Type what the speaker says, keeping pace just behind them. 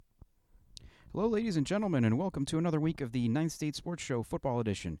Hello, ladies and gentlemen, and welcome to another week of the Ninth State Sports Show Football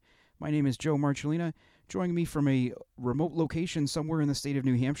Edition. My name is Joe Marcellina. Joining me from a remote location somewhere in the state of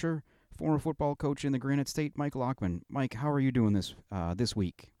New Hampshire, former football coach in the Granite State, Mike Lockman. Mike, how are you doing this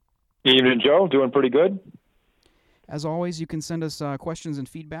week? Evening, Joe. Doing pretty good. As always, you can send us questions and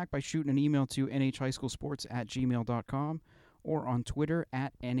feedback by shooting an email to nhhighschoolsports@gmail.com or on Twitter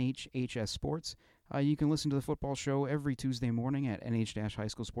 @NHHSSports. You can listen to the football show every Tuesday morning at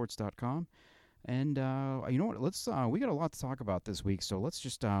nh-highschoolsports.com. And you know what? We got a lot to talk about this week, so let's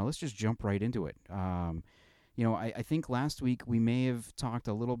just jump right into it. I think last week we may have talked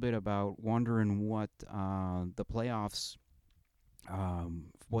a little bit about wondering what the playoffs,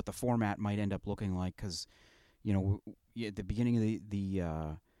 what the format might end up looking like, because at the beginning of the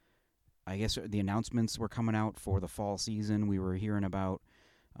I guess the announcements were coming out for the fall season. We were hearing about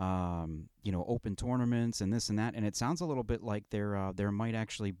open tournaments and this and that, and it sounds a little bit like there might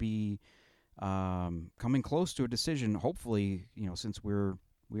actually be coming close to a decision. Hopefully, since we are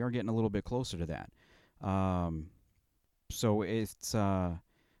getting a little bit closer to that. So it's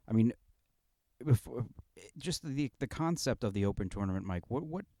before, just the concept of the open tournament, Mike.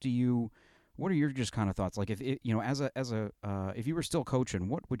 What are your just kind of thoughts? Like if if you were still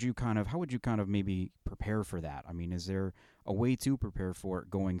coaching, how would you kind of maybe prepare for that? I mean, is there a way to prepare for it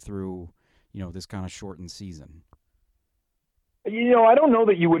going through, this kind of shortened season? I don't know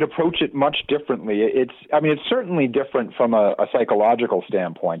that you would approach it much differently. It's certainly different from a psychological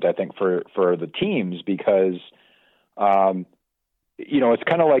standpoint, I think, for the teams, because, it's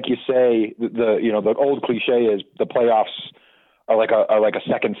kind of like you say, the old cliche is the playoffs are like a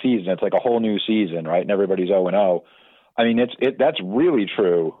second season. It's like a whole new season, right? And everybody's 0-0. I mean, that's really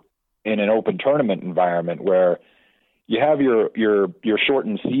true in an open tournament environment where you have your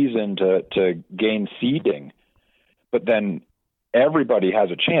shortened season to gain seeding, but then everybody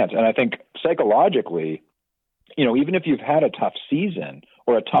has a chance. And I think psychologically, even if you've had a tough season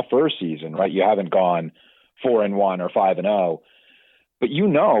or a tougher season, right? You haven't gone 4-1 or 5-0, but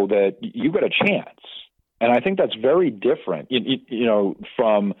that you've got a chance. And I think that's very different,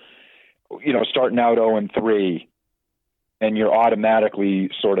 from, starting out 0-3, and you're automatically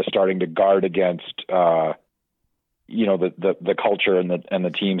sort of starting to guard against, the culture and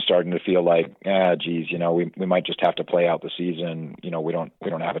the team starting to feel like, we might just have to play out the season. We don't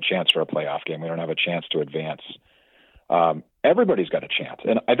have a chance for a playoff game. We don't have a chance to advance. Everybody's got a chance,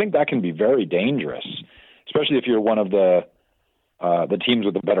 and I think that can be very dangerous, especially if you're one of the teams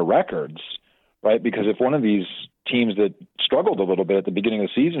with the better records, right? Because if one of these teams that struggled a little bit at the beginning of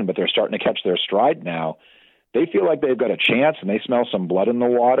the season, but they're starting to catch their stride now, they feel like they've got a chance, and they smell some blood in the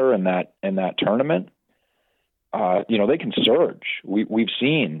water in that tournament. They can surge. We've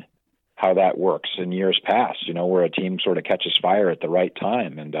seen how that works in years past, where a team sort of catches fire at the right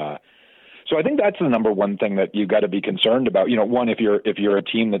time. And so I think that's the number one thing that you've got to be concerned about. One, if you're a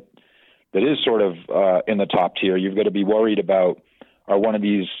team that is sort of in the top tier, you've got to be worried about, are one of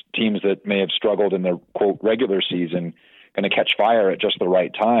these teams that may have struggled in the, quote, regular season going to catch fire at just the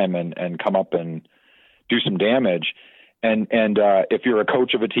right time and come up and do some damage. And if you're a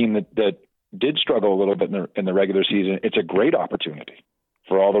coach of a team that did struggle a little bit in the regular season, it's a great opportunity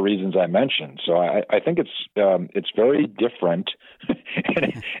for all the reasons I mentioned. So I think it's very different,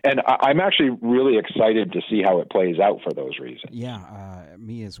 and I'm actually really excited to see how it plays out for those reasons. Yeah,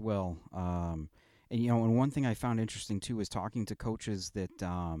 me as well. And one thing I found interesting too is talking to coaches that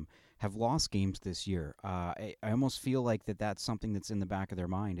have lost games this year. I almost feel like that's something that's in the back of their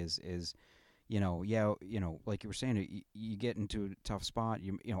mind is like you were saying, you get into a tough spot.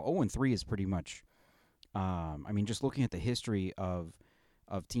 0-3 is pretty much. Just looking at the history of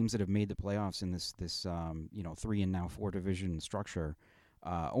teams that have made the playoffs in this 3 and now 4 division structure,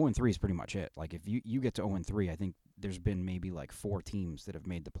 0-3 is pretty much it. Like if you get to 0-3, I think there's been maybe like 4 teams that have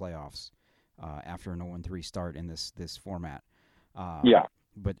made the playoffs after an 0-3 start in this format. Yeah.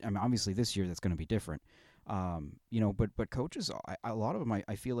 But obviously this year that's going to be different. But coaches, a lot of them,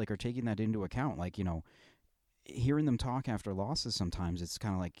 I feel like, are taking that into account. Like, hearing them talk after losses, sometimes it's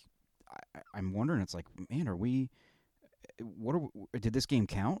kind of like, I'm wondering, it's like, man, did this game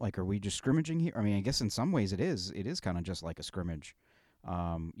count? Like, are we just scrimmaging here? I mean, I guess in some ways it is kind of just like a scrimmage,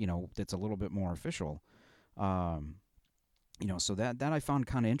 that's a little bit more official. So that I found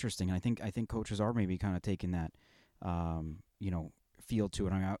kind of interesting. And I think coaches are maybe kind of taking that, feel to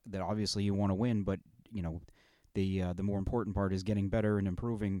it. That obviously you want to win, but the more important part is getting better and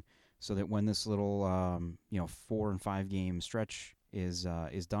improving, so that when this little 4 and 5 game stretch is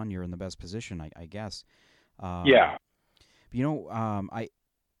done, you're in the best position, I guess. Yeah. I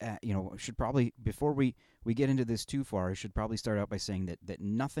should probably, before we we get into this too far, I should probably start out by saying that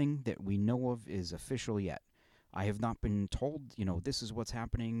nothing that we know of is official yet. I have not been told, this is what's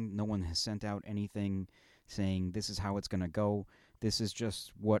happening. No one has sent out anything saying this is how it's going to go. This is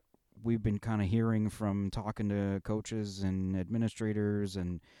just what we've been kind of hearing from talking to coaches and administrators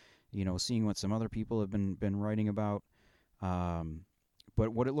and, seeing what some other people have been writing about. But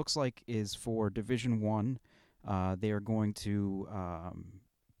what it looks like is for Division One, they are going to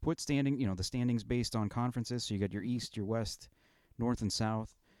put the standings based on conferences. So you got your East, your West, North, and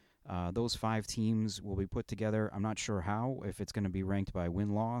South. Those 5 teams will be put together. I'm not sure how, if it's going to be ranked by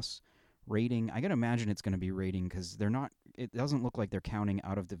win-loss, rating. I got to imagine it's going to be rating because it doesn't look like they're counting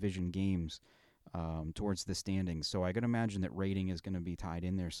out-of-division games towards the standings. So I got to imagine that rating is going to be tied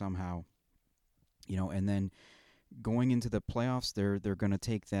in there somehow. And then going into the playoffs, they're going to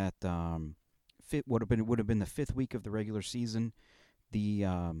take that would have been the 5th week of the regular season. The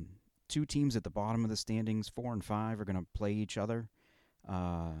 2 teams at the bottom of the standings, 4 and 5, are going to play each other,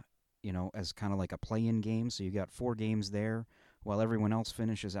 as kind of like a play-in game. So you got 4 games there, while everyone else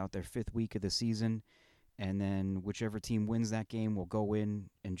finishes out their 5th week of the season, and then whichever team wins that game will go in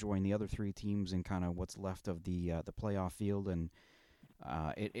and join the other 3 teams in kind of what's left of the playoff field. And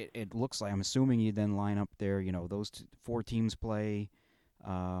it looks like, I'm assuming you then line up there, those 4 teams play,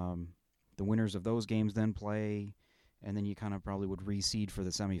 the winners of those games then play, and then you kind of probably would reseed for the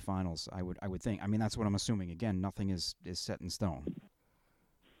semifinals. I would think. I mean, that's what I'm assuming. Again, nothing is set in stone.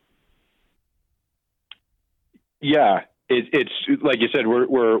 Yeah, it's like you said.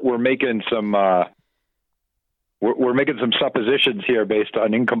 We're making some we're making some suppositions here based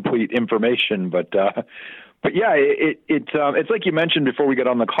on incomplete information, but yeah, it's like you mentioned before we got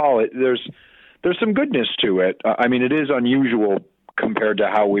on the call. There's some goodness to it. I mean, it is unusual compared to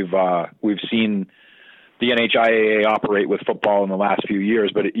how we've seen the NHIAA operate with football in the last few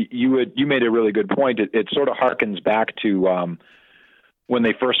years. But you made a really good point. It sort of harkens back to when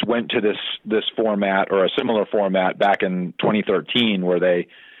they first went to this format, or a similar format, back in 2013, where they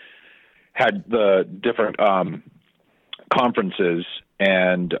had the different conferences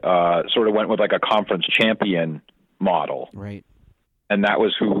and sort of went with like a conference champion model, right? And that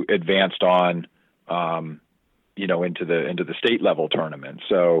was who advanced on, into the state level tournament.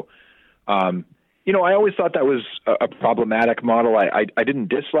 So, I always thought that was a problematic model. I didn't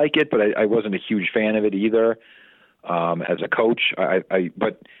dislike it, but I wasn't a huge fan of it either. As a coach,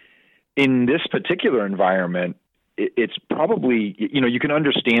 but in this particular environment, it's probably, you can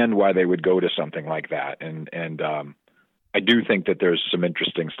understand why they would go to something like that. And I do think that there's some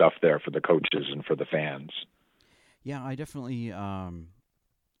interesting stuff there for the coaches and for the fans. Yeah, I definitely,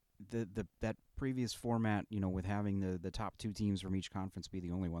 that previous format, with having the top 2 teams from each conference be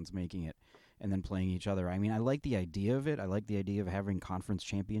the only ones making it and then playing each other. I mean, I like the idea of it. I like the idea of having conference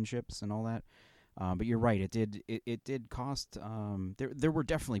championships and all that. But you're right. It did cost. There were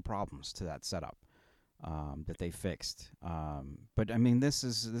definitely problems to that setup that they fixed. But I mean, this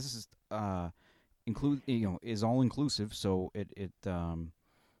is is all inclusive. So it there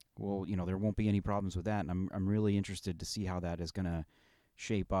won't be any problems with that. And I'm really interested to see how that is going to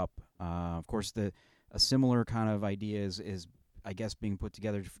shape up. Of course, a similar kind of idea is I guess being put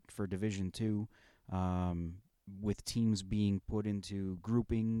together for Division II. With teams being put into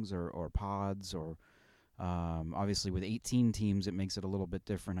groupings or pods, or obviously with 18 teams, it makes it a little bit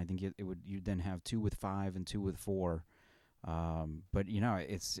different. I think you'd then have 2 with 5 and 2 with 4. But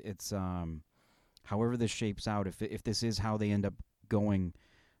it's however this shapes out. If this is how they end up going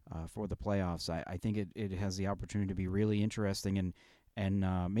for the playoffs, I think it has the opportunity to be really interesting,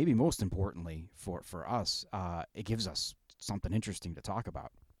 and maybe most importantly for us, it gives us something interesting to talk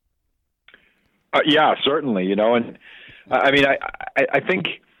about. Yeah, certainly. And I mean, I think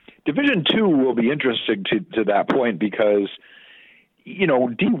Division II will be interesting to that point because,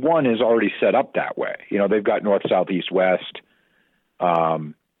 D1 is already set up that way. They've got north, south, east, west.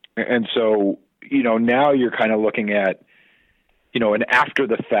 And so, now you're kind of looking at, an after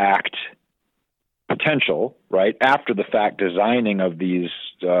the fact potential, right? After the fact designing of these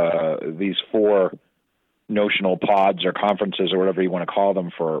 4 notional pods or conferences or whatever you want to call them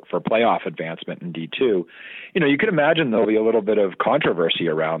for playoff advancement in D2. You could imagine there'll be a little bit of controversy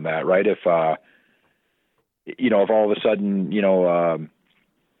around that, right? If all of a sudden,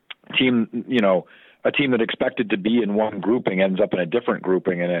 a team that expected to be in one grouping ends up in a different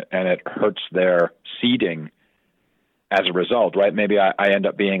grouping, and it hurts their seeding as a result, right? Maybe I end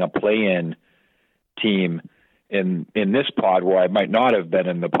up being a play-in team in this pod where I might not have been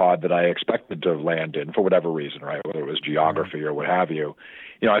in the pod that I expected to have landed in for whatever reason, right? Whether it was geography or what have you.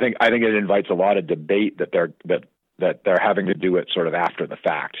 I think it invites a lot of debate that they're having to do it sort of after the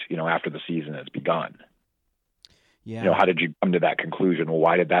fact, after the season has begun. Yeah. How did you come to that conclusion? Well,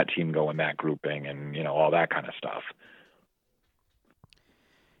 why did that team go in that grouping, and all that kind of stuff.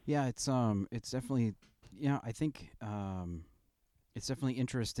 Yeah, it's definitely, I think it's definitely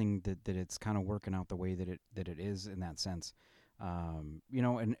interesting that it's kind of working out the way that it is in that sense. And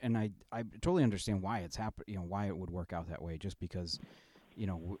I totally understand why it's why it would work out that way, just because,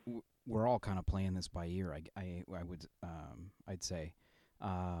 we're all kind of playing this by ear. I would, I'd say,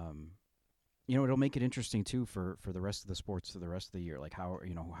 it'll make it interesting too for the rest of the sports for the rest of the year, like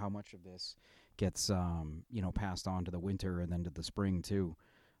how much of this gets passed on to the winter and then to the spring too.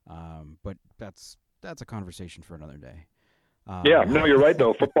 But that's a conversation for another day. Yeah, no, you're right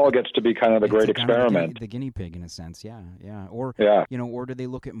though. Football gets to be kind of the great experiment, kind of the guinea pig in a sense. Yeah. Or or do they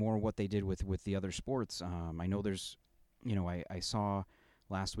look at more what they did with the other sports? I know there's, I saw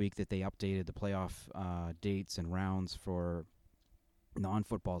last week that they updated the playoff dates and rounds for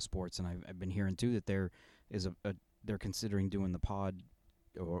non-football sports, and I've been hearing too that there is they're considering doing the pod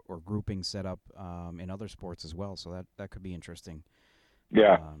or grouping setup in other sports as well. So that could be interesting.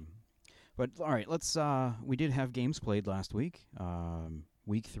 Yeah. But all right, let's. We did have games played last week,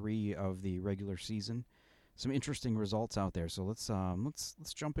 week 3 of the regular season. Some interesting results out there. So let's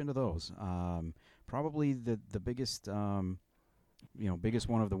jump into those. Probably the biggest biggest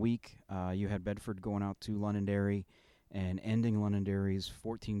one of the week. You had Bedford going out to Londonderry and ending Londonderry's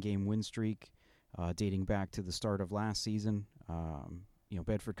 14-game win streak, dating back to the start of last season.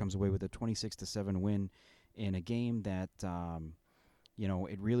 Bedford comes away with a 26-7 win in a game that.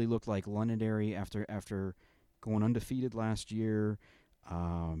 It really looked like Londonderry after going undefeated last year.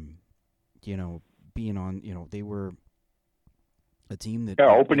 Being on, they were a team that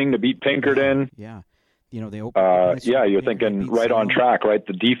opening to beat Pinkerton. Yeah. They opened. You're thinking right on track, right?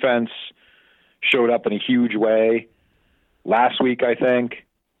 The defense showed up in a huge way last week, I think.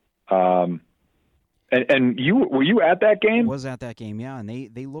 And were you at that game? I was at that game, yeah. And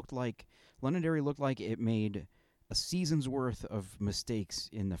they looked like Londonderry looked like it made a season's worth of mistakes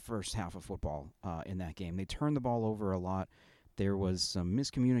in the first half of football in that game. They turned the ball over a lot. There was some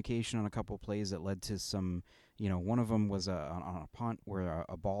miscommunication on a couple of plays that led to some, one of them was on a punt where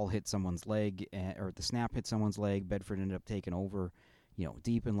a ball hit someone's leg, or the snap hit someone's leg. Bedford ended up taking over,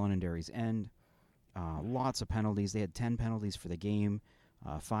 deep in Londonderry's end. Lots of penalties. They had 10 penalties for the game,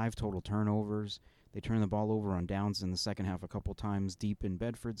 5 total turnovers. They turned the ball over on downs in the second half a couple times deep in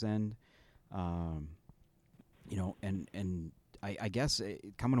Bedford's end. And I guess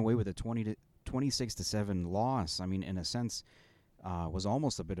coming away with a 26-7 loss, I mean, in a sense, was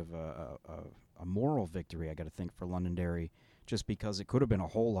almost a bit of a moral victory, I got to think, for Londonderry, just because it could have been a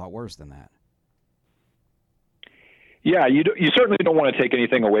whole lot worse than that. Yeah, you certainly don't want to take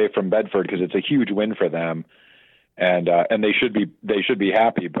anything away from Bedford because it's a huge win for them, and they should be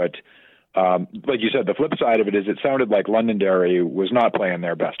happy. But like you said, the flip side of it is it sounded like Londonderry was not playing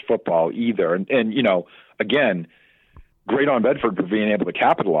their best football either, and again, great on Bedford for being able to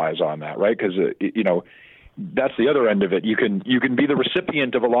capitalize on that, right? Because that's the other end of it. You can be the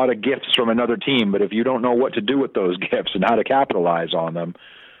recipient of a lot of gifts from another team, but if you don't know what to do with those gifts and how to capitalize on them,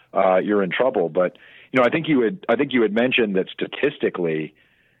 you're in trouble. But I think you had mentioned that statistically,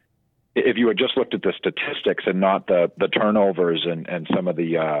 if you had just looked at the statistics and not the turnovers and some of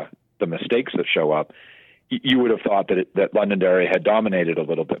the mistakes that show up, you would have thought that Londonderry had dominated a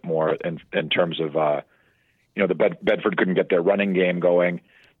little bit more in terms of the Bedford couldn't get their running game going.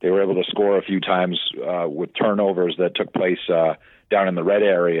 They were able to score a few times with turnovers that took place down in the red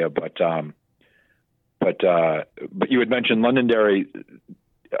area. But you had mentioned Londonderry.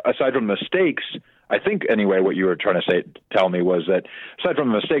 Aside from mistakes, I think anyway, what you were trying to tell me was that aside from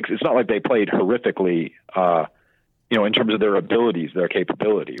the mistakes, it's not like they played horrifically. In terms of their abilities, their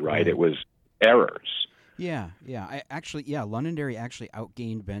capability, right? It was errors. Yeah. Londonderry actually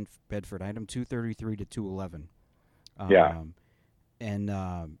outgained Bedford. I had them 233 to 211.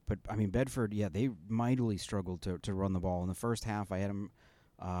 But I mean Bedford, they mightily struggled to run the ball in the first half. I had them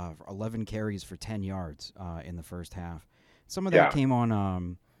 11 carries for 10 yards in the first half. Some of that came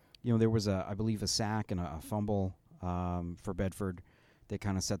on. There was I believe a sack and a fumble for Bedford that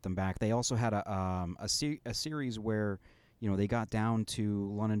kind of set them back. They also had a series where they got down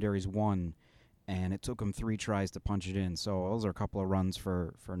to Londonderry's 1. And it took them 3 tries to punch it in. So those are a couple of runs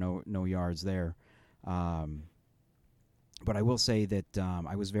for no yards there. But I will say that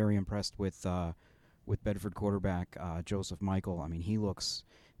I was very impressed with Bedford quarterback Joseph Michael. I mean,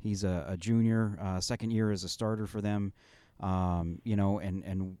 he's a junior, second year as a starter for them. And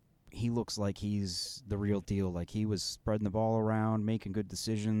he looks like he's the real deal. Like he was spreading the ball around, making good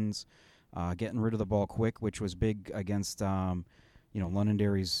decisions, getting rid of the ball quick, which was big against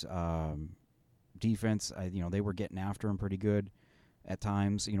Londonderry's defense, they were getting after him pretty good at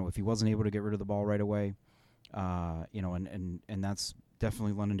times. If he wasn't able to get rid of the ball right away, and that's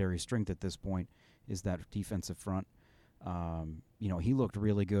definitely Londonderry's strength at this point is that defensive front. He looked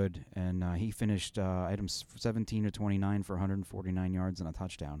really good, and he finished items 17 to 29 for 149 yards and a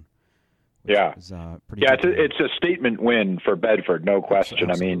touchdown. Yeah, was, pretty it's a statement win for Bedford, no question.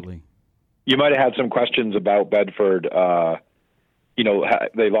 Absolutely. I mean, you might have had some questions about Bedford.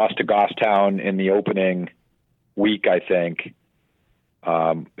 They lost to Goffstown in the opening week, I think.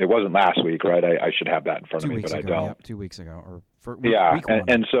 It wasn't last week, right? I should have that in front of me, but I don't. Yeah, 2 weeks ago, or week one.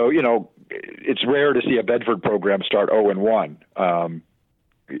 And so it's rare to see a Bedford program start 0-1. And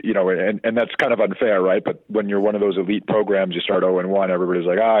that's kind of unfair, right? But when you're one of those elite programs, you start 0-1. Everybody's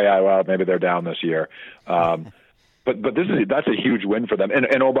like, oh yeah, well maybe they're down this year. But that's a huge win for them.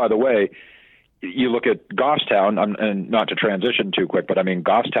 And oh, by the way, you look at Goffstown, and not to transition too quick, but I mean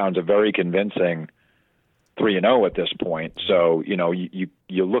Goffstown's a very convincing 3-0 at this point. So you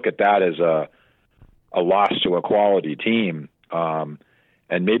look at that as a loss to a quality team,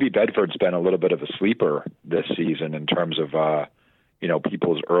 and maybe Bedford's been a little bit of a sleeper this season in terms of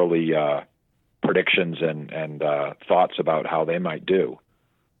people's early predictions and thoughts about how they might do.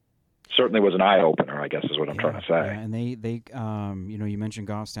 Certainly was an eye opener, I guess, is what I'm trying to say. Yeah, and they you mentioned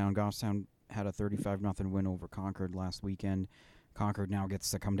Goffstown. Goffstown had a 35-0 win over Concord last weekend. Concord now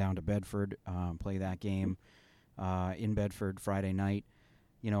gets to come down to Bedford, play that game in Bedford Friday night.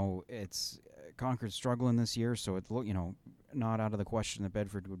 It's Concord's struggling this year, so it's not out of the question that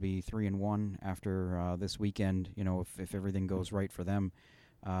Bedford would be 3-1 after this weekend. If everything goes right for them,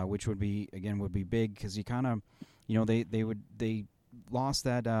 which would be big because you kind of, they lost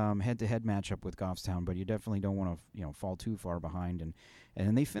that head-to-head matchup with Goffstown, but you definitely don't want to fall too far behind. And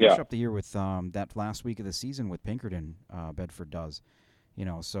then they finish up the year with that last week of the season with Pinkerton. Bedford does,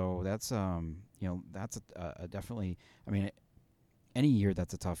 so that's that's a definitely. I mean, any year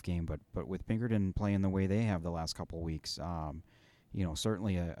that's a tough game, but with Pinkerton playing the way they have the last couple of weeks,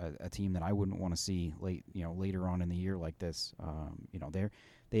 certainly a team that I wouldn't want to see later on in the year like this.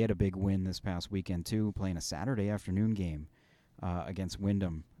 They had a big win this past weekend too, playing a Saturday afternoon game against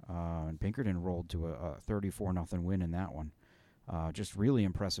Wyndham, and Pinkerton rolled to a 34-0 win in that one. Just really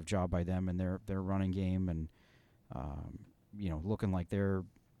impressive job by them and their running game, and looking like they're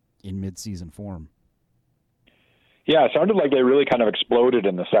in mid-season form. Yeah, it sounded like they really kind of exploded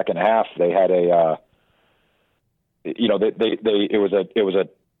in the second half. They had it was a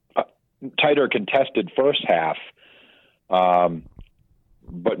tighter contested first half,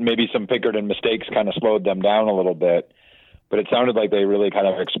 but maybe some Pinkerton mistakes kind of slowed them down a little bit. But it sounded like they really kind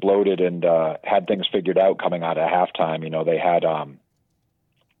of exploded and had things figured out coming out of halftime.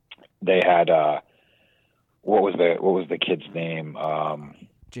 They had what was the kid's name?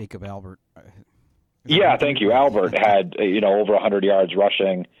 Jacob Albert. Yeah, thank you. Albert had over 100 yards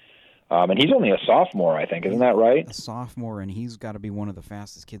rushing, and he's only a sophomore, I think. Isn't that right? A sophomore, and he's got to be one of the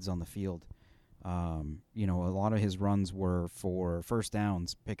fastest kids on the field. A lot of his runs were for first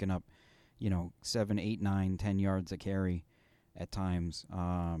downs, picking up 7, 8, 9, 10 yards a carry at times.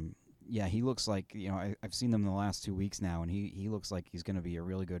 He looks like I've seen them in the last 2 weeks now, and he looks like he's going to be a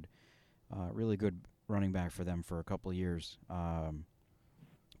really good running back for them for a couple of years.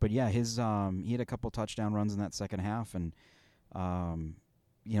 But yeah, his he had a couple touchdown runs in that second half, and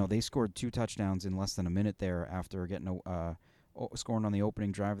they scored 2 touchdowns in less than a minute there after getting scoring on the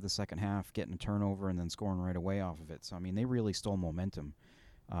opening drive of the second half, getting a turnover, and then scoring right away off of it. So I mean, they really stole momentum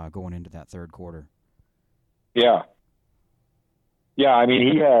going into that third quarter. Yeah. Yeah, I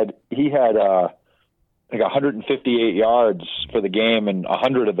mean, he had like 158 yards for the game, and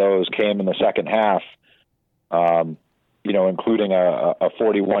 100 of those came in the second half. Including a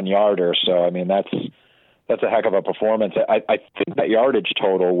 41-yarder. So I mean, that's a heck of a performance. I think that yardage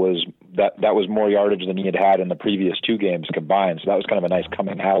total was that was more yardage than he had in the previous 2 games combined. So that was kind of a nice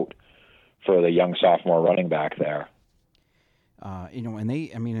coming out for the young sophomore running back there. And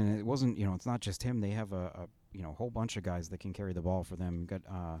it wasn't, it's not just him. They have a whole bunch of guys that can carry the ball for them. Got,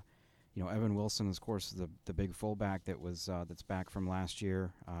 Evan Wilson, of course, the big fullback that was that's back from last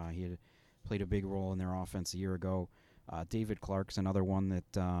year. He had played a big role in their offense a year ago. David Clark's another one that,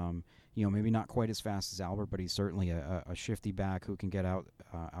 maybe not quite as fast as Albert, but he's certainly a shifty back who can get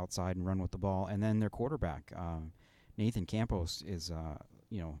outside and run with the ball. And then their quarterback, Nathan Campos, is,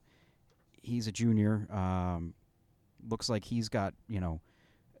 he's a junior. Looks like he's got,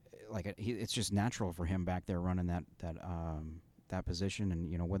 it's just natural for him back there running that position.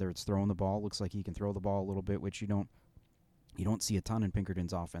 And, whether it's throwing the ball, looks like he can throw the ball a little bit, which you don't see a ton in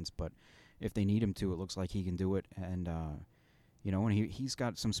Pinkerton's offense, but if they need him to, it looks like he can do it. And, and he's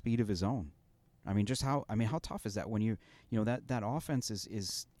got some speed of his own. I mean, how tough is that when that offense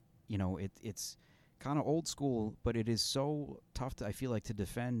is it's kind of old school, but it is so tough I feel like to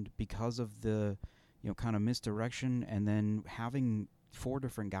defend because of the kind of misdirection and then having 4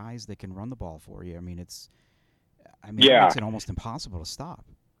 different guys that can run the ball for you. I mean, it makes it almost impossible to stop.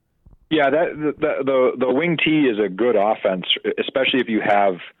 Yeah, the wing T is a good offense, especially if you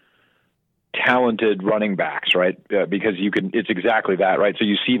have talented running backs, right? Because it's exactly that, right? So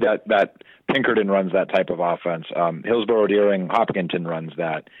you see that Pinkerton runs that type of offense. Hillsborough, Deering, Hopkinton runs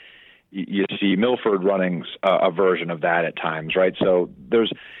that. You see Milford running a version of that at times, right? So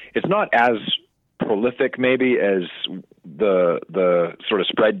it's not as prolific maybe as the sort of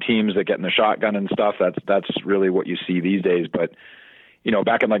spread teams that get in the shotgun and stuff. That's really what you see these days. But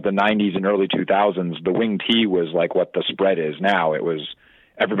back in like the 90s and early 2000s, the wing T was like what the spread is now. It was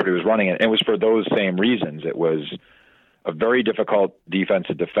everybody was running it. And it was for those same reasons. It was a very difficult defense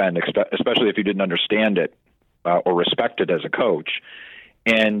to defend, especially if you didn't understand it or respect it as a coach.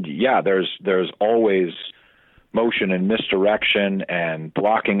 And yeah, there's always motion and misdirection and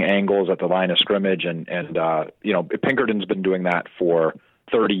blocking angles at the line of scrimmage, and Pinkerton's been doing that for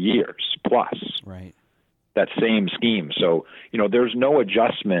 30 years plus. Right. That same scheme. So there's no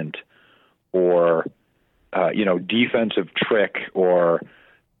adjustment or defensive trick or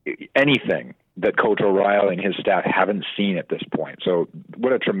anything that Coach O'Reilly and his staff haven't seen at this point. So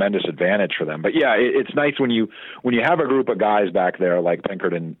what a tremendous advantage for them. But yeah, it's nice when you have a group of guys back there like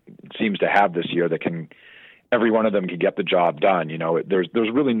Pinkerton seems to have this year that every one of them can get the job done. There's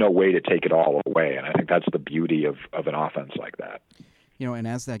really no way to take it all away. And I think that's the beauty of an offense like that. And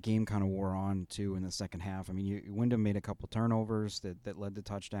as that game kind of wore on too in the second half, I mean, Wyndham made a couple turnovers that led to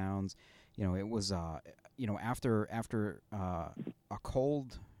touchdowns. It was after a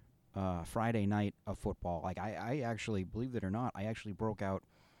cold Friday night of football. Like I actually, believe it or not, I actually broke out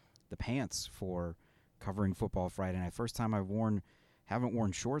the pants for covering football Friday night. First time haven't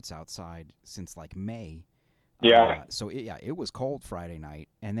worn shorts outside since like May. Yeah. It was cold Friday night,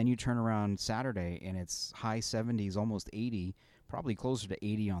 and then you turn around Saturday and it's high 70s, almost 80, probably closer to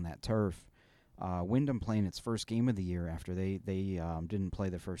 80 on that turf. Wyndham playing its first game of the year after they didn't play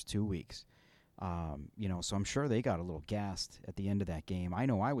the first 2 weeks. So I'm sure they got a little gassed at the end of that game. I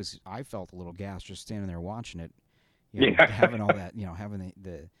know I felt a little gassed just standing there watching it. Having all that, having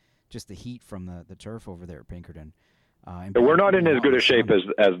the heat from the turf over there at Pinkerton. But we're not in as good a shape as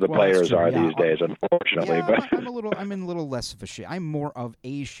the players are these days, unfortunately. Yeah, but I'm in a little less of a shape. I'm more of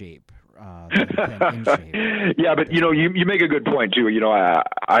a shape than in shape. Yeah, but you make a good point too.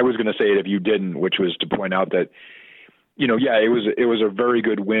 I was going to say it if you didn't, which was to point out that it was a very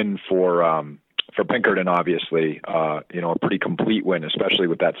good win for Pinkerton, obviously. A pretty complete win, especially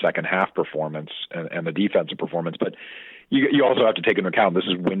with that second half performance and the defensive performance. But you also have to take into account this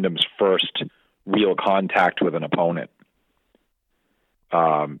is Wyndham's first real contact with an opponent.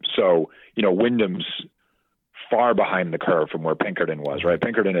 Wyndham's far behind the curve from where Pinkerton was, right?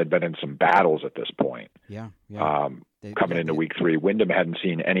 Pinkerton had been in some battles at this point. Yeah. Coming into week 3, Wyndham hadn't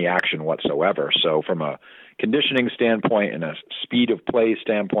seen any action whatsoever. So from a conditioning standpoint and a speed of play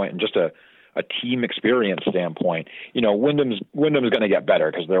standpoint and just a team experience standpoint, Wyndham's going to get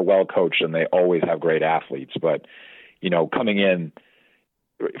better because they're well coached and they always have great athletes. But, coming in,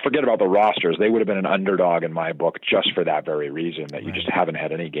 forget about the rosters. They would have been an underdog in my book just for that very reason, that you just haven't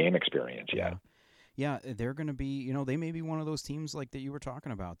had any game experience yet. Yeah, they're going to be, they may be one of those teams like that you were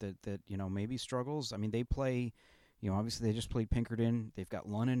talking about that maybe struggles. I mean, they play, obviously they just played Pinkerton. They've got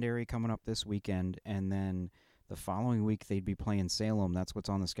Londonderry coming up this weekend, and then the following week they'd be playing Salem. That's what's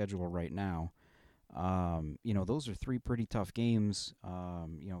on the schedule right now. Those are 3 pretty tough games.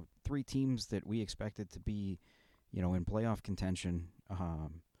 3 teams that we expected to be, in playoff contention,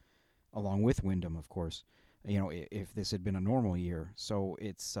 along with Wyndham, of course, if this had been a normal year. So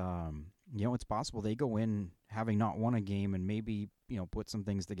it's, it's possible they go in having not won a game and maybe, put some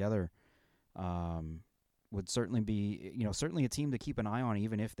things together. Would certainly be, certainly a team to keep an eye on,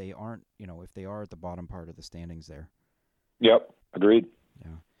 even if they aren't, if they are at the bottom part of the standings there. Yep. Agreed.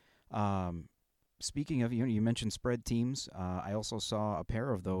 Yeah. Speaking of, you mentioned spread teams. I also saw a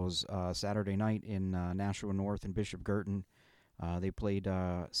pair of those Saturday night in Nashua North and Bishop Girton. They played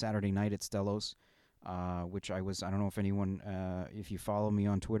Saturday night at Stellos, which I don't know if anyone, if you follow me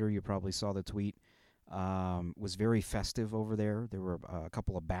on Twitter, you probably saw the tweet. Was very festive over there. There were a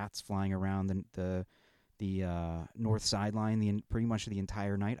couple of bats flying around the north sideline pretty much the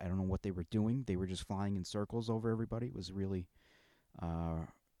entire night. I don't know what they were doing. They were just flying in circles over everybody. It was really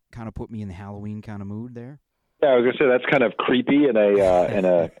kind of put me in the Halloween kind of mood there. Yeah, I was gonna say that's kind of creepy in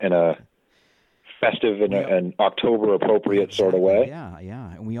a festive and an October appropriate sort of way. Yeah.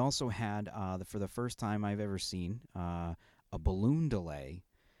 And we also had, for the first time I've ever seen, a balloon delay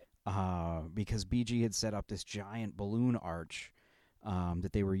because BG had set up this giant balloon arch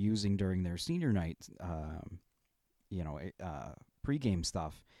that they were using during their senior night, pregame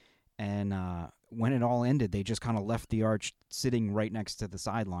stuff. And when it all ended, they just kind of left the arch sitting right next to the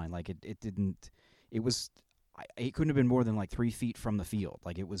sideline. Like it couldn't have been more than like 3 feet from the field.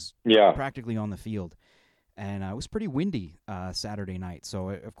 Like it was practically on the field. And it was pretty windy Saturday night. So,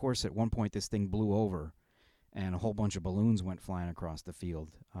 of course, at one point this thing blew over and a whole bunch of balloons went flying across the field.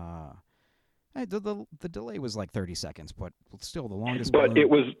 The delay was like 30 seconds, but still the longest But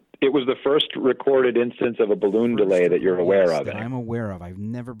balloon. It was the first recorded instance of a balloon delay that you're aware of. That I'm aware of. I've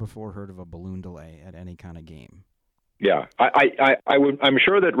never before heard of a balloon delay at any kind of game. Yeah, I'm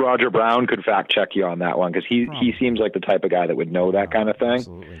sure that Roger Brown could fact check you on that one because he seems like the type of guy that would know that kind of thing.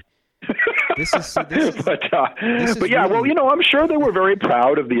 Absolutely. This is but yeah, really, well, I'm sure they were very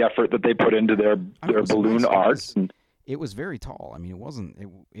proud of the effort that they put into their balloon art. It was very tall. I mean, it wasn't.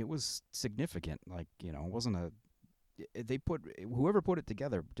 It was significant. Like it wasn't a. Whoever put it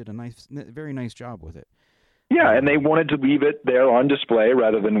together did a very nice job with it. Yeah, and they wanted to leave it there on display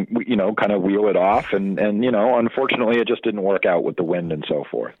rather than kind of wheel it off, and unfortunately, it just didn't work out with the wind and so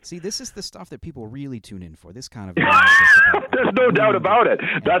forth. See, this is the stuff that people really tune in for. This kind of analysis about there's no doubt about it.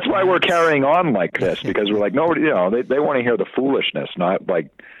 That's why we're carrying on like this because we're like, no, they want to hear the foolishness, not like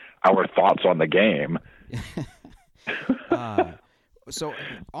our thoughts on the game. So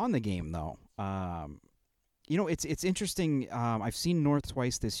on the game though, it's interesting. I've seen North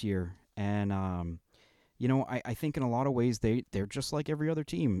twice this year, and I think in a lot of ways they're just like every other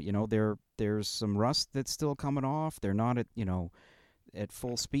team. There's some rust that's still coming off. They're not at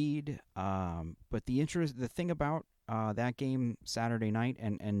full speed. But the thing about that game Saturday night,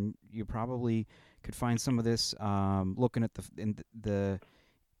 and you probably could find some of this looking at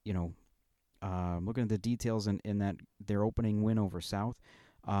looking at the details in that their opening win over South.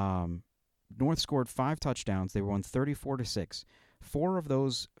 North scored 5 touchdowns. They won 34-6. 4 of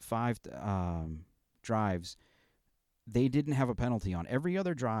those 5 drives, they didn't have a penalty on. Every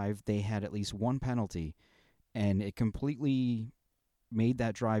other drive, they had at least one penalty, and it completely made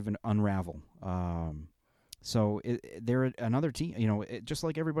that drive unravel. So they're another team, just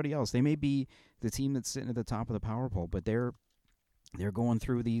like everybody else. They may be the team that's sitting at the top of the power poll, but they're going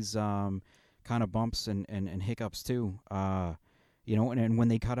through these kind of bumps and hiccups too. And when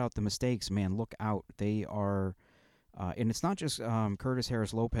they cut out the mistakes, man, look out. They are. And it's not just Curtis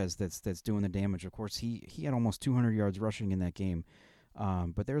Harris-Lopez that's doing the damage. Of course, he had almost 200 yards rushing in that game.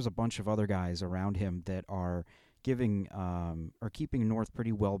 But there's a bunch of other guys around him that are keeping North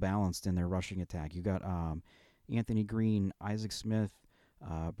pretty well balanced in their rushing attack. You got Anthony Green, Isaac Smith,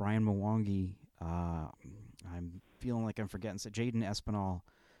 Brian Mwangi. I'm feeling like I'm forgetting. So Jaden Espinal.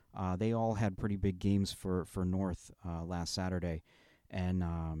 They all had pretty big games for North last Saturday, and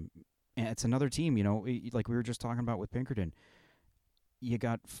it's another team. Like we were just talking about with Pinkerton. You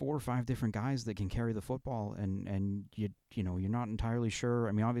got 4 or 5 different guys that can carry the football, and you're not entirely sure.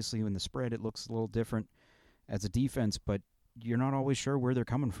 I mean, obviously in the spread it looks a little different as a defense, but you're not always sure where they're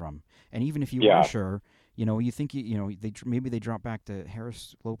coming from. And even if you are sure, you think maybe they drop back to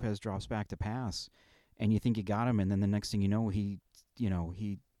Harris-Lopez drops back to pass, and you think you got him, and then the next thing you know, he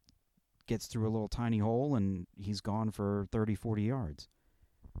gets through a little tiny hole and he's gone for 30, 40 yards.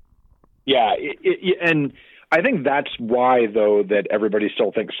 Yeah, and I think that's why, though, that everybody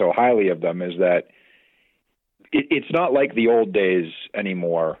still thinks so highly of them is that it's not like the old days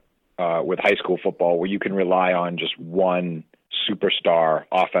anymore with high school football where you can rely on just one superstar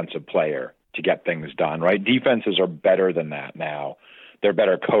offensive player to get things done, right? Defenses are better than that now. They're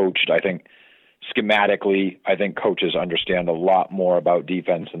better coached. I think schematically, I think coaches understand a lot more about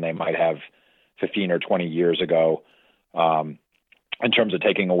defense than they might have 15 or 20 years ago in terms of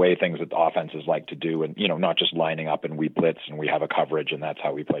taking away things that the offenses like to do and, not just lining up and we blitz and we have a coverage and that's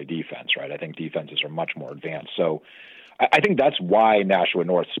how we play defense, right? I think defenses are much more advanced. So I think that's why Nashua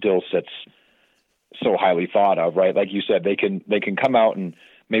North still sits so highly thought of, right? Like you said, they can come out and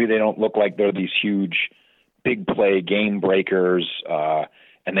maybe they don't look like they're these huge big play game breakers,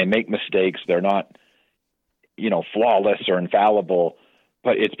 and they make mistakes. They're not, flawless or infallible,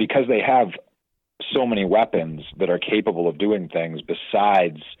 but it's because they have so many weapons that are capable of doing things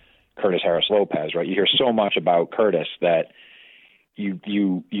besides Curtis Harris-Lopez, right? You hear so much about Curtis that you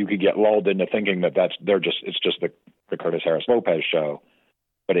could get lulled into thinking that it's just the Curtis Harris-Lopez show,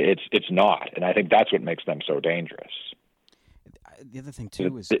 but it's not. And I think that's what makes them so dangerous. The other thing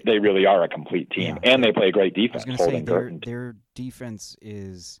too is they really are a complete team, and they play great defense. I was going to say their defense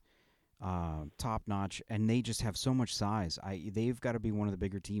is top notch, and they just have so much size. They've got to be one of the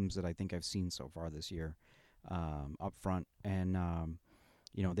bigger teams that I think I've seen so far this year, up front. And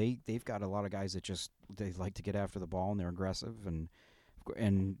they've got a lot of guys that just they like to get after the ball and they're aggressive. And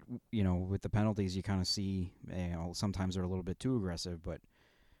with the penalties, you kind of see sometimes they're a little bit too aggressive, but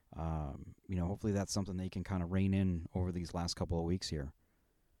hopefully that's something they can kind of rein in over these last couple of weeks here.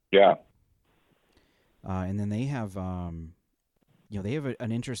 Yeah. And then they have an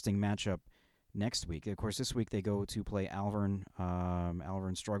interesting matchup next week. Of course, this week they go to play Alvern.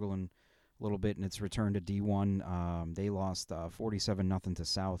 Alvern struggling a little bit in its return to D1. They lost 47-0 to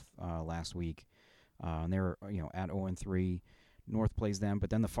South last week. And they're at 0-3. North plays them, but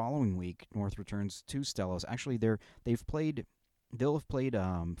then the following week, North returns to Stellos. Actually, they'll have played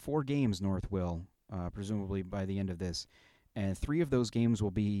 4 games. North will presumably by the end of this, and 3 of those games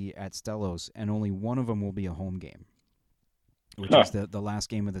will be at Stellos, and only one of them will be a home game, which is the last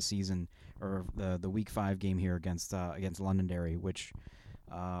game of the season, or the Week 5 game here against Londonderry, which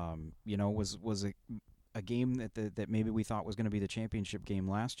was a game that maybe we thought was going to be the championship game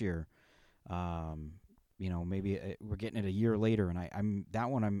last year. Maybe we're getting it a year later, and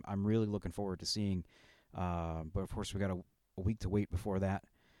I'm really looking forward to seeing. But of course, we got a week to wait before that.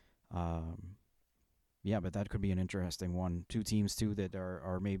 But that could be an interesting one. 2 teams too that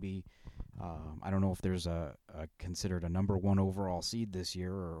are maybe I don't know if there's a considered a number 1 overall seed this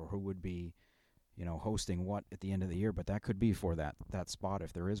year, or who would be hosting what at the end of the year. But that could be for that spot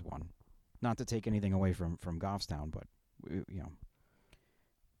if there is one. Not to take anything away from Goffstown, but we'll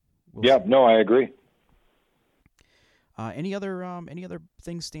see. No, I agree. Any other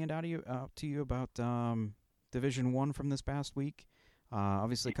things stand out to you about Division I from this past week?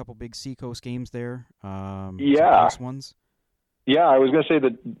 Obviously, a couple big Seacoast games there. Close ones. Yeah, I was going to say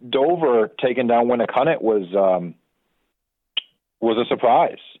that Dover taking down Winnacunnet was a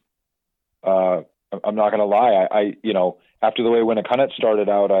surprise. I'm not going to lie. I after the way Winnacunnet started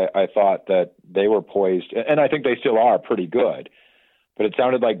out, I thought that they were poised, and I think they still are pretty good. But it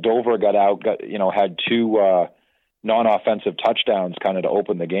sounded like Dover had 2 non-offensive touchdowns kind of to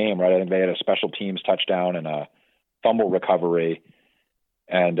open the game, right? I think they had a special teams touchdown and a fumble recovery,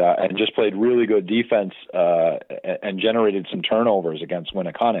 and just played really good defense and generated some turnovers against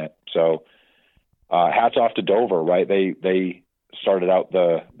Winnacunnet. So hats off to Dover, right? They started out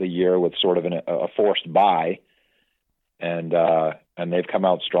the year with sort of a forced bye, and they've come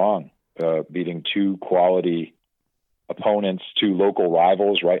out strong, beating 2 quality opponents, 2 local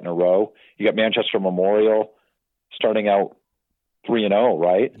rivals right in a row. You got Manchester Memorial starting out 3-0,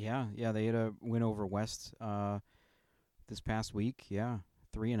 right? Yeah, they had a win over West this past week. Yeah,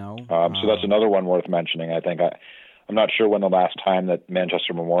 3-0. So that's another one worth mentioning. I think I'm not sure when the last time that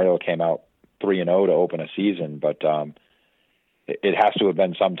Manchester Memorial came out 3-0 to open a season, but it has to have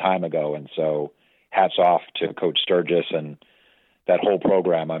been some time ago. And so, hats off to Coach Sturgis and that whole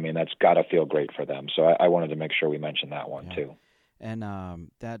program. I mean, that's got to feel great for them. So I wanted to make sure we mentioned that one too. And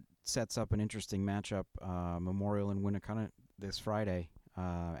that sets up an interesting matchup, Memorial and Winnacunnet this Friday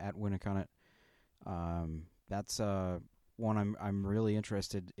at Winnacunnet. That's one I'm really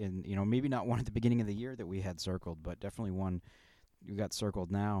interested in. Maybe not one at the beginning of the year that we had circled, but definitely one you got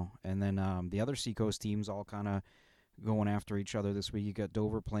circled now. And then the other Seacoast teams all kind of going after each other this week. You got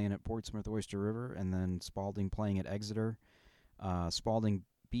Dover playing at Portsmouth Oyster River, and then Spalding playing at Exeter. Spalding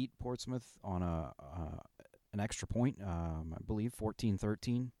beat Portsmouth on an extra point, I believe,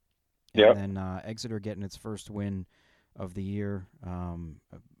 14-13. Yep. And then Exeter getting its first win of the year,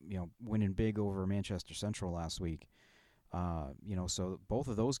 winning big over Manchester Central last week. So both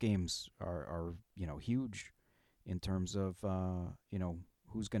of those games are huge in terms of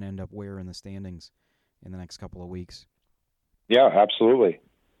who's going to end up where in the standings in the next couple of weeks. Yeah, absolutely.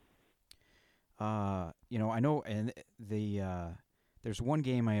 I know, and there's one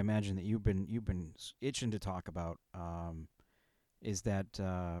game I imagine that you've been itching to talk about. Is that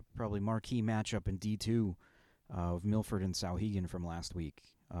probably marquee matchup in D2 of Milford and Souhegan from last week?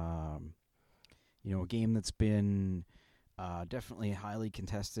 A game that's been definitely highly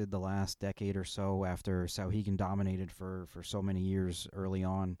contested the last decade or so after Souhegan dominated for so many years early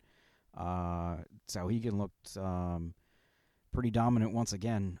on. Souhegan looked pretty dominant once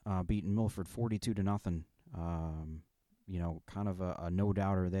again, beating Milford 42-0. Kind of a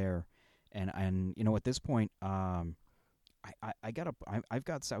no-doubter there. And at this point, I've got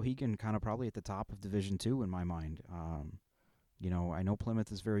Souhegan kind of probably at the top of Division II in my mind. I know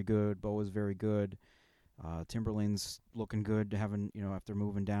Plymouth is very good, Bow is very good, Timberland's looking good, after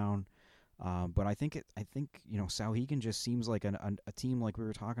moving down. But I think Souhegan just seems like a team like we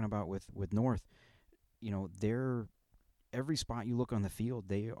were talking about with North. They're every spot you look on the field,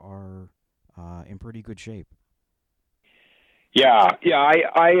 they are in pretty good shape. Yeah.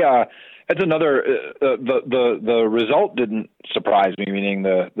 That's another. The result didn't surprise me, meaning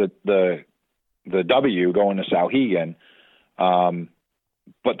the W going to Souhegan,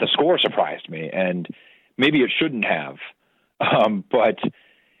 but the score surprised me, and maybe it shouldn't have. But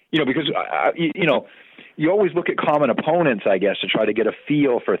because you always look at common opponents, I guess, to try to get a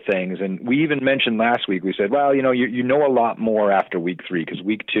feel for things. And we even mentioned last week, we said, well, you know a lot more after week 3, because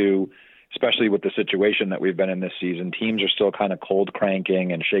week 2, especially with the situation that we've been in this season, teams are still kind of cold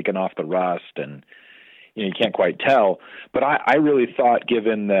cranking and shaking off the rust, and you can't quite tell. But I really thought,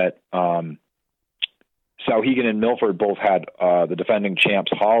 given that Souhegan and Milford both had the defending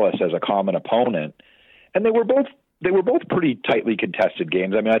champs Hollis as a common opponent, and they were both pretty tightly contested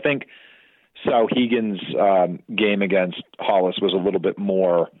games. I mean, I think Souhegan's game against Hollis was a little bit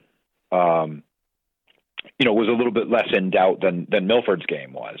more, was a little bit less in doubt than Milford's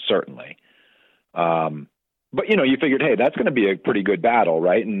game was, certainly. But you figured, hey, that's going to be a pretty good battle,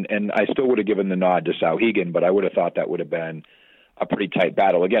 right? And I still would have given the nod to Souhegan, but I would have thought that would have been a pretty tight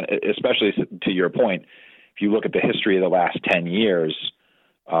battle. Again, especially to your point, if you look at the history of the last 10 years,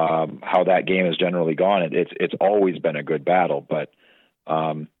 how that game has generally gone, it's always been a good battle. But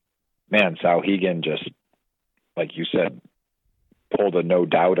man, Souhegan just, like you said, pulled a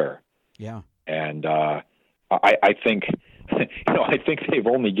no-doubter. Yeah. And I think, I think they've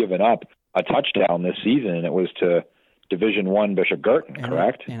only given up a touchdown this season, and it was to Division I Bishop Girton,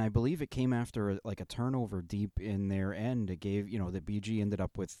 correct? And I believe it came after a turnover deep in their end. It gave, the BG ended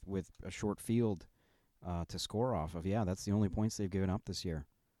up with a short field to score off of. Yeah, that's the only points they've given up this year.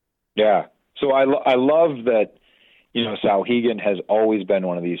 Yeah. So I love that, Souhegan has always been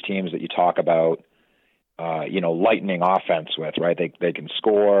one of these teams that you talk about, lightning offense with, right? They can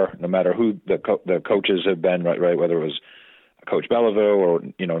score no matter who the coaches have been, right? Whether it was Coach Bellevue or,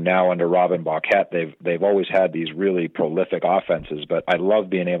 now under Robin Bauquet, they've always had these really prolific offenses. But I love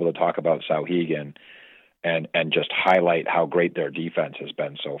being able to talk about Souhegan and just highlight how great their defense has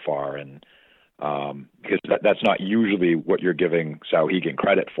been so far. And because that's not usually what you're giving Souhegan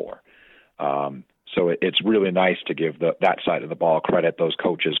credit for. So it's really nice to give that side of the ball credit, those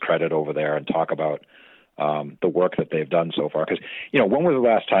coaches credit over there, and talk about the work that they've done so far. Because, when was the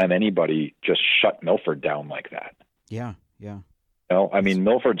last time anybody just shut Milford down like that? Yeah.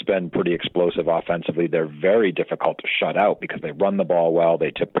 Milford's been pretty explosive offensively. They're very difficult to shut out because they run the ball well.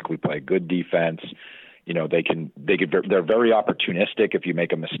 They typically play good defense. They're very opportunistic if you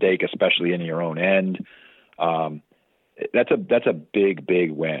make a mistake, especially in your own end. That's a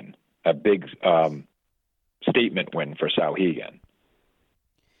big win, a big statement win for Souhegan.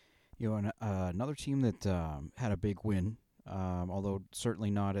 Another team that had a big win, although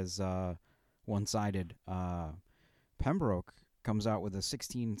certainly not as one-sided. Pembroke comes out with a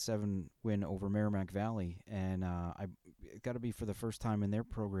 16-7 win over Merrimack Valley, and it got to be for the first time in their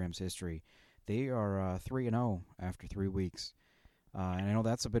program's history. They are 3-0 after 3 weeks, and I know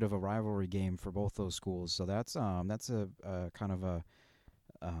that's a bit of a rivalry game for both those schools. So that's a kind of a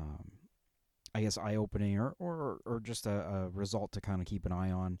I guess eye-opening or just a result to kind of keep an eye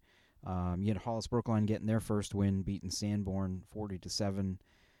on. You had Hollis Brookline getting their first win, beating Sanborn 40-7.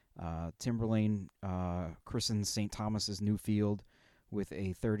 Timberlane christens St. Thomas's Newfield with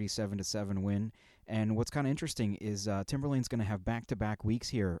a 37-7 win. And what's kind of interesting is Timberlane's going to have back-to-back weeks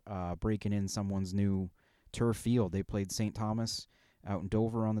here, breaking in someone's new turf field. They played St. Thomas out in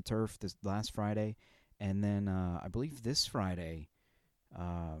Dover on the turf this last Friday, and then I believe this Friday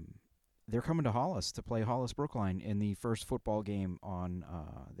they're coming to Hollis to play Hollis Brookline in the first football game on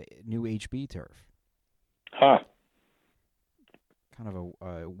the new HB turf. Huh. Kind of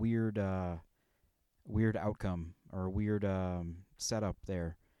a weird outcome or a weird setup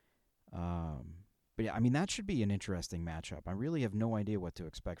there. But yeah, that should be an interesting matchup. I really have no idea what to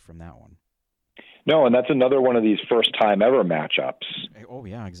expect from that one. No, and that's another one of these first-time ever matchups. Oh,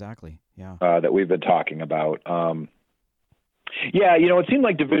 yeah, exactly. Yeah. That we've been talking about. It seemed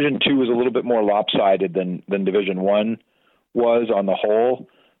like Division II was a little bit more lopsided than Division I was on the whole.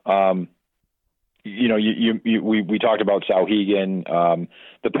 We talked about Souhegan.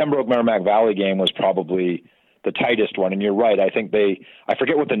 The Pembroke Merrimack Valley game was probably the tightest one, and you're right. I think I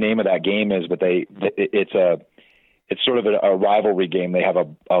forget what the name of that game is, but it's sort of a rivalry game. They have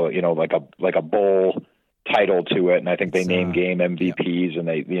like a bowl title to it, and I think they name game MVPs, and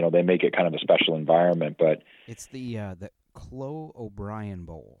they make it kind of a special environment. But it's the Chloe O'Brien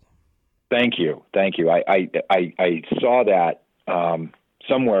Bowl. Thank you. I saw that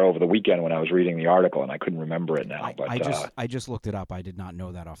somewhere over the weekend when I was reading the article, and I couldn't remember it now. But I just looked it up. I did not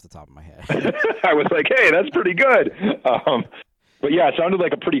know that off the top of my head. I was like, hey, that's pretty good. But yeah, it sounded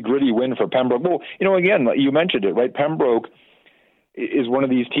like a pretty gritty win for Pembroke. Well, again, you mentioned it, right? Pembroke is one of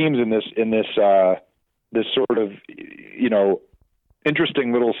these teams in this sort of,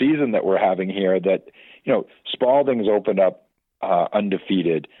 interesting little season that we're having here that, Spalding's opened up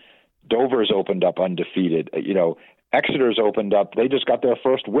undefeated. Dover's opened up undefeated. Exeter's opened up. They just got their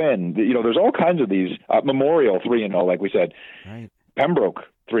first win. There's all kinds of these. Memorial 3-0, like we said. Right. Pembroke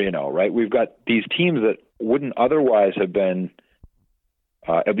 3-0, right? We've got these teams that wouldn't otherwise have been,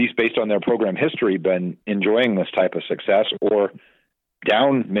 at least based on their program history, been enjoying this type of success, or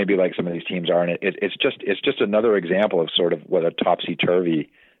down maybe like some of these teams are. And it's just another example of sort of what a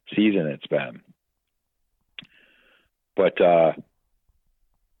topsy-turvy season it's been. But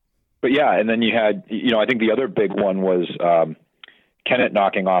yeah, and then you had, I think the other big one was Kennett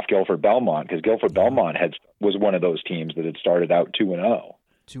knocking off Guilford Belmont, because Guilford Belmont was one of those teams that had started out 2-0.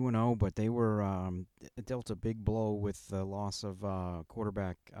 2-0, but they were dealt a big blow with the loss of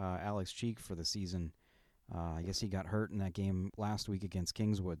quarterback Alex Cheek for the season. I guess he got hurt in that game last week against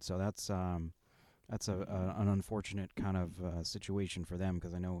Kingswood, so that's an unfortunate kind of situation for them,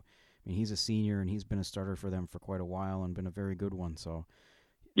 because I mean, he's a senior and he's been a starter for them for quite a while and been a very good one. So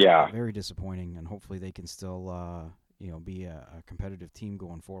yeah, very disappointing, and hopefully they can still be a competitive team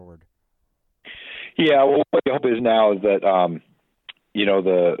going forward. Yeah, well, what the hope is now is that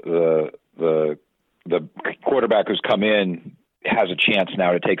the quarterback who's come in has a chance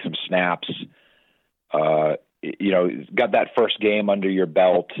now to take some snaps. Got that first game under your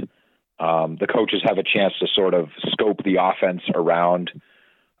belt. The coaches have a chance to sort of scope the offense around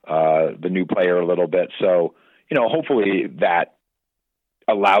the new player a little bit. So, hopefully that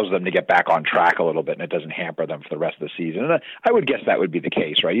allows them to get back on track a little bit, and it doesn't hamper them for the rest of the season. And I would guess that would be the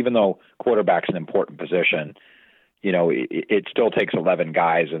case, right? Even though quarterback's an important position, it still takes 11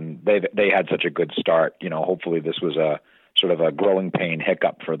 guys, and they had such a good start. Hopefully this was a sort of a growing pain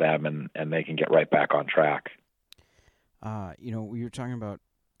hiccup for them, and they can get right back on track. We were talking about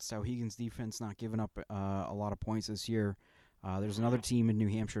Skowhegan's defense not giving up a lot of points this year. There's another team in New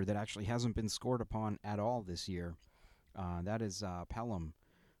Hampshire that actually hasn't been scored upon at all this year. That is Pelham,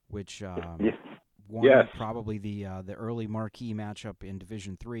 which won probably the early marquee matchup in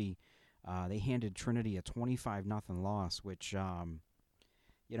Division III. They handed Trinity a 25-0 loss, which, again,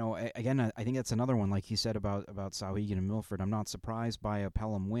 I think that's another one, like you said about Skowhegan and Milford. I'm not surprised by a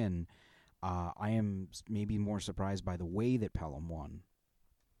Pelham win. I am maybe more surprised by the way that Pelham won.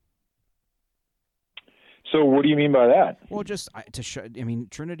 So what do you mean by that? Well, just to show. I mean,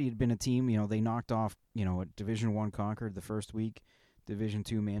 Trinity had been a team. They knocked off. Division I Concord the first week, Division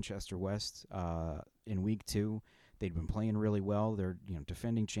II Manchester West in week 2. They'd been playing really well. They're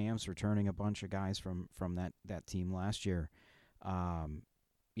defending champs, returning a bunch of guys from that team last year. And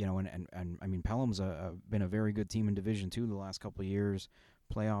I mean, Pelham's been a very good team in Division II the last couple of years.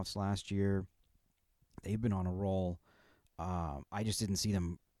 Playoffs last year, they've been on a roll. I just didn't see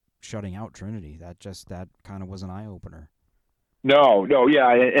them shutting out Trinity. That kind of was an eye opener. No, yeah,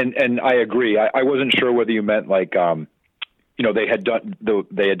 and I agree. I wasn't sure whether you meant like they had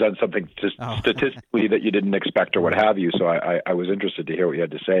done something statistically that you didn't expect or what have you. So I was interested to hear what you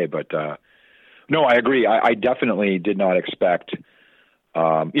had to say, but no, I agree. I definitely did not expect.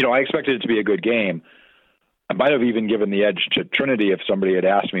 I expected it to be a good game. I might have even given the edge to Trinity if somebody had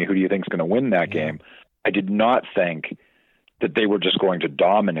asked me who do you think is going to win that game. I did not think that they were just going to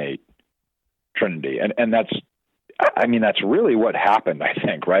dominate Trinity, and that's really what happened, I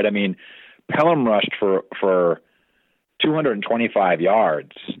think, right? I mean, Pelham rushed for 225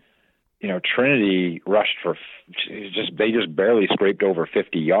 yards. Trinity rushed they just barely scraped over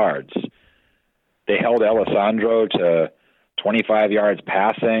 50 yards. They held Alessandro to 25 yards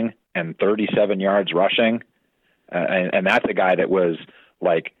passing and 37 yards rushing. And that's a guy that was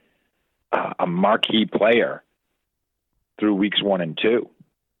like a marquee player through weeks 1 and 2.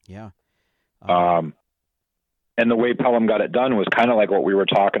 Yeah. And the way Pelham got it done was kind of like what we were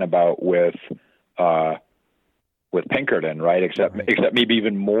talking about with Pinkerton, right? Except maybe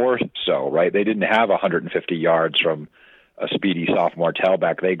even more so, right? They didn't have 150 yards from a speedy sophomore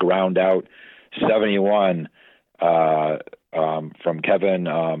tailback. They ground out 71 from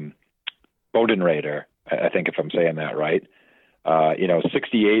Kevin Bodenrader, I think, if I'm saying that right.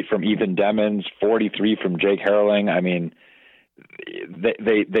 68 from Ethan Demmons, 43 from Jake Herling. I mean,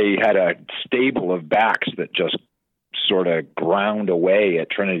 they had a stable of backs that just sort of ground away at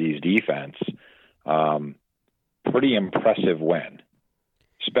Trinity's defense. Pretty impressive win,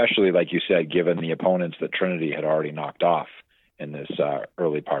 especially, like you said, given the opponents that Trinity had already knocked off in this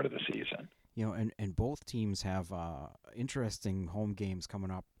early part of the season. And both teams have interesting home games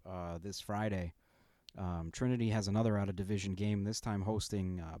coming up this Friday. Trinity has another out-of-division game, this time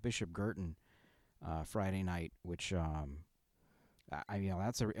hosting Bishop Girton Friday night, which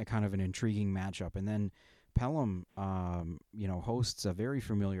that's a kind of an intriguing matchup. And then Pelham, hosts a very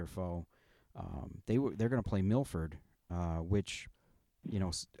familiar foe. They're going to play Milford, which,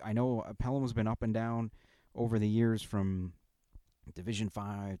 I know Pelham's been up and down over the years from Division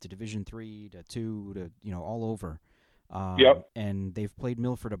 5 to Division 3 to 2 to, all over. Yep. And they've played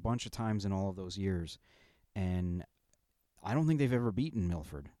Milford a bunch of times in all of those years. And I don't think they've ever beaten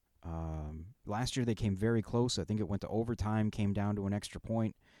Milford. Last year they came very close. I think it went to overtime, came down to an extra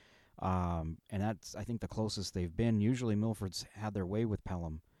point. And that's, I think, the closest they've been. Usually Milford's had its way with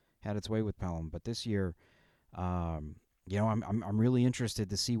Pelham. But this year, I'm really interested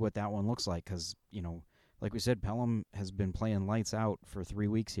to see what that one looks like because, like we said, Pelham has been playing lights out for 3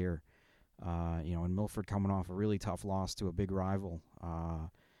 weeks here. And Milford coming off a really tough loss to a big rival.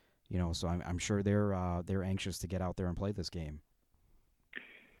 So I'm sure they're anxious to get out there and play this game.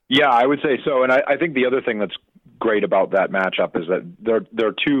 Yeah, I would say so. And I think the other thing that's great about that matchup is that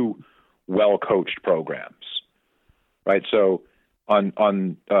they're two well-coached programs, right? So on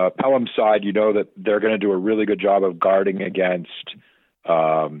Pelham's side, that they're going to do a really good job of guarding against,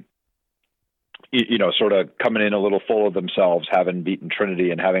 sort of coming in a little full of themselves, having beaten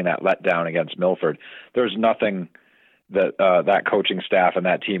Trinity and having that letdown against Milford. There's nothing that that coaching staff and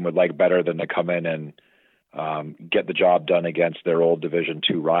that team would like better than to come in and get the job done against their old Division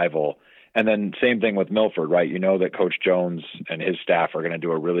II rival. And then same thing with Milford, right? That Coach Jones and his staff are going to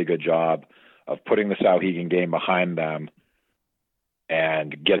do a really good job of putting the Souhegan game behind them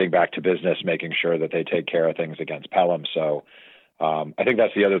and getting back to business, making sure that they take care of things against Pelham. So I think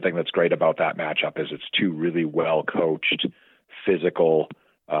that's the other thing that's great about that matchup is it's two really well-coached, physical,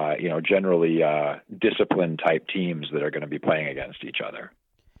 generally disciplined type teams that are going to be playing against each other.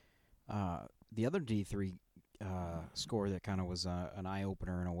 The other D3 score that kind of was an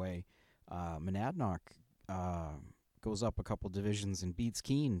eye-opener in a way, Monadnock goes up a couple divisions and beats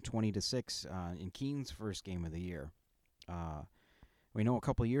Keene 20-6 in Keene's first game of the year. We know a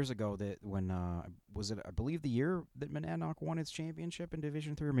couple of years ago that when I believe the year that Monadnock won its championship in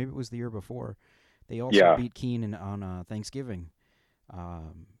Division 3, or maybe it was the year before. They also beat Keene on Thanksgiving.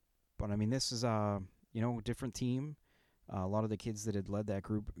 But I mean, this is a different team. A lot of the kids that had led that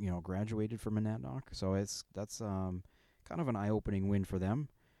group, graduated from Monadnock, so that's kind of an eye-opening win for them.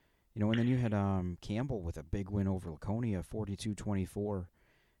 And then you had Campbell with a big win over Laconia, 42-24,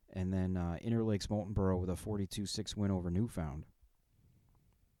 and then Interlakes Moultonborough with a 42-6 win over Newfound.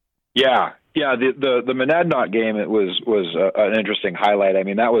 Yeah. The Monadnock game, it was an interesting highlight. I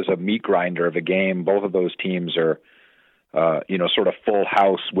mean, that was a meat grinder of a game. Both of those teams are, sort of full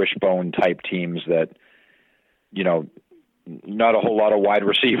house wishbone type teams that, not a whole lot of wide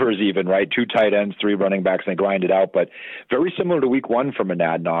receivers even, right? 2 tight ends, 3 running backs, and they grind it out. But very similar to week 1 for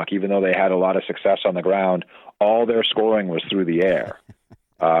Monadnock, even though they had a lot of success on the ground, all their scoring was through the air.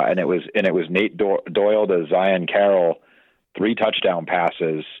 And it was Nate Doyle to Zion Carroll, 3 touchdown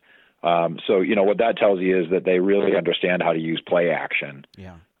passes. So, what that tells you is that they really understand how to use play action.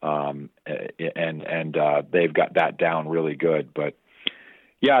 Yeah. And they've got that down really good. But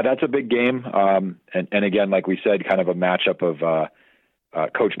yeah, that's a big game. And again, like we said, kind of a matchup of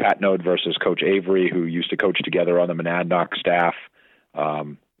Coach Patnode versus Coach Avery, who used to coach together on the Monadnock staff,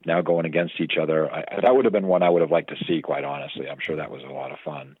 now going against each other. That would have been one I would have liked to see, quite honestly. I'm sure that was a lot of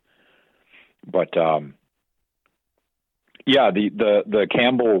fun. But the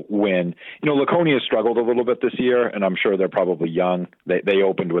Campbell win, Laconia struggled a little bit this year, and I'm sure they're probably young. They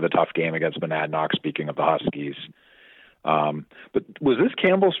opened with a tough game against Monadnock, speaking of the Huskies. But was this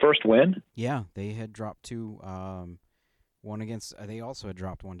Campbell's first win? Yeah, they had dropped 2. One against. They also had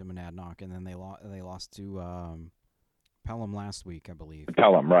dropped 1 to Monadnock, and then they lost to Pelham last week, I believe.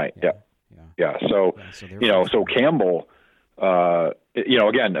 Pelham, right? Yeah. So Campbell.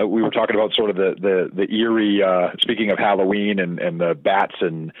 Again, we were talking about sort of the eerie. Speaking of Halloween and the bats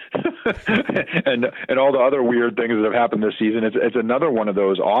and and all the other weird things that have happened this season, it's another one of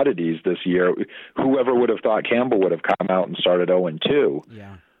those oddities this year. Whoever would have thought Campbell would have come out and started 0-2?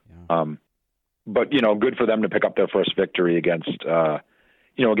 Yeah. But good for them to pick up their first victory against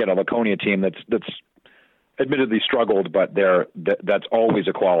again a Laconia team that's admittedly struggled, but that's always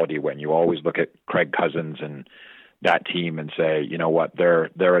a quality win. You always look at Craig Cousins and that team and say, you know what,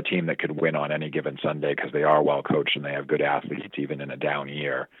 they're a team that could win on any given Sunday because they are well coached and they have good athletes even in a down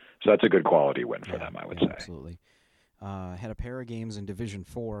year. So that's a good quality win for them, I would say. Absolutely. Had a pair of games in Division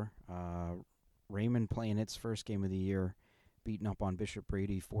 4. Raymond playing its first game of the year beating up on Bishop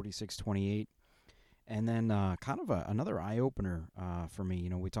Brady 46-28. And then kind of another eye-opener for me.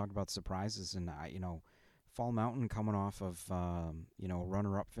 We talked about surprises, and, Fall Mountain coming off of,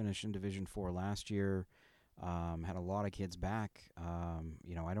 runner-up finish in Division 4 last year, had a lot of kids back.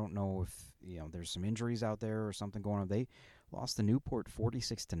 I don't know if, there's some injuries out there or something going on. They lost to Newport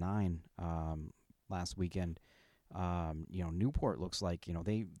 46-9 last weekend. Newport looks like,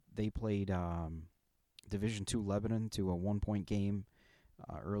 they played Division 2 Lebanon to a 1-point game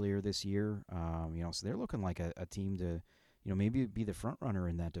earlier this year. So they're looking like a team to, maybe be the front runner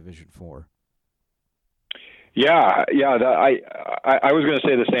in that Division 4. Yeah. I was going to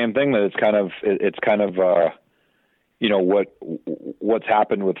say the same thing, that it's kind of what's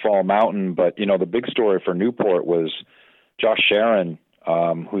happened with Fall Mountain, but the big story for Newport was Josh Sharon,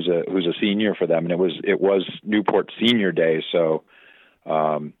 who's a senior for them, and it was Newport Senior Day, so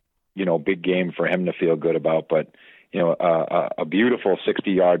big game for him to feel good about. But a beautiful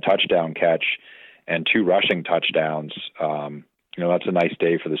 60-yard touchdown catch and 2 rushing touchdowns. That's a nice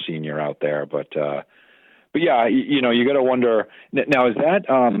day for the senior out there. But yeah, you got to wonder now, is that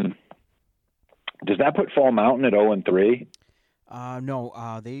does that put Fall Mountain at 0-3? No,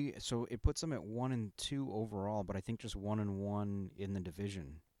 so it puts them at 1-2 overall, but I think just 1-1 in the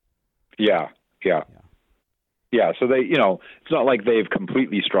division. Yeah. So they, it's not like they've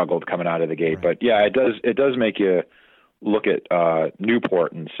completely struggled coming out of the gate, right. But yeah, it does make you look at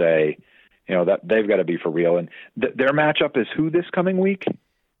Newport and say, that they've got to be for real. And their matchup is who this coming week?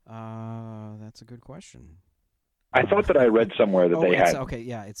 That's a good question. I thought that I read somewhere that they had. Okay,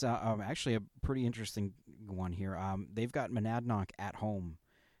 yeah, it's actually a pretty interesting one here. They've got Monadnock at home.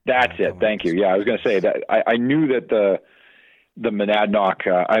 That's it. Thank you. Yeah, I was going to say that I knew that the Monadnock,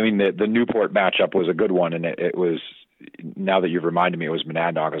 the Newport matchup was a good one, and it was. Now that you've reminded me, it was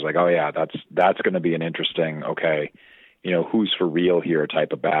Monadnock. I was like, oh yeah, that's going to be an interesting. Okay, who's for real here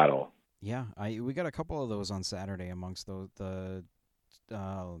type of battle. Yeah, we got a couple of those on Saturday amongst the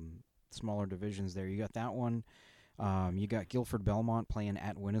smaller divisions there. You got that one. You got Guilford Belmont playing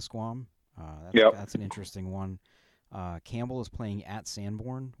at Winnisquam. That's an interesting one. Campbell is playing at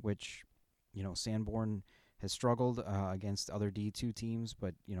Sanborn, which, Sanborn has struggled against other D2 teams,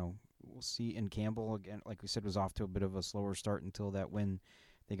 but, we'll see. And Campbell, again, like we said, was off to a bit of a slower start until that win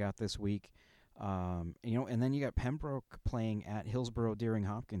they got this week. And then you got Pembroke playing at Hillsborough Deering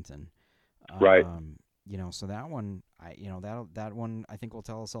Hopkinton. Right. So that one, that one I think will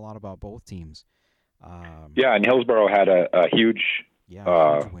tell us a lot about both teams. And Hillsborough had a huge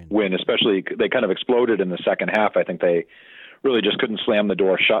win, especially they kind of exploded in the second half. I think they really just couldn't slam the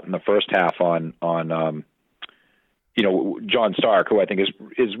door shut in the first half on John Stark, who I think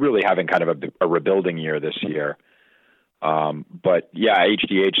is really having kind of a rebuilding year this year. But yeah,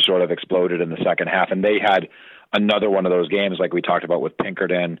 HDH sort of exploded in the second half, and they had another one of those games like we talked about with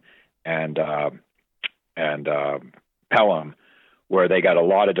Pinkerton and Pelham, where they got a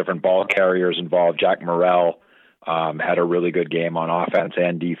lot of different ball carriers involved. Jack Morrell had a really good game on offense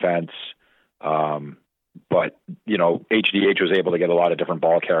and defense. But, HDH was able to get a lot of different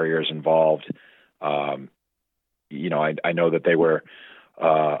ball carriers involved. I know that they were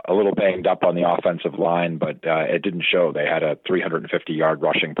a little banged up on the offensive line, but it didn't show. They had a 350-yard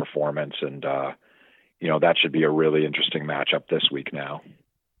rushing performance, and, that should be a really interesting matchup this week now.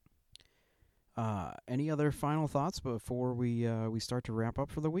 Any other final thoughts before we start to wrap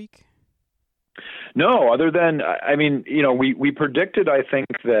up for the week? No, other than we predicted, I think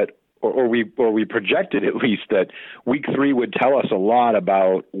that, or we projected at least that week 3 would tell us a lot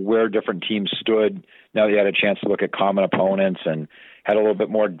about where different teams stood. Now they had a chance to look at common opponents and had a little bit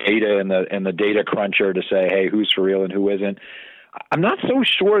more data in the data cruncher to say, hey, who's for real and who isn't. I'm not so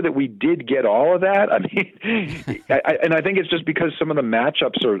sure that we did get all of that. I mean, and I think it's just because some of the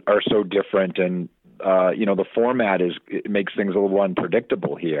matchups are so different, and the format it makes things a little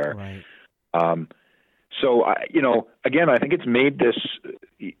unpredictable here. Right. So again, I think it's made this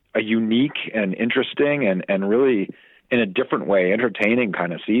a unique and interesting and really in a different way entertaining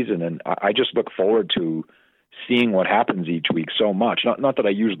kind of season, and I just look forward to seeing what happens each week so much. Not that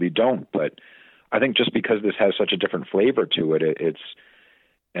I usually don't, but I think just because this has such a different flavor to it,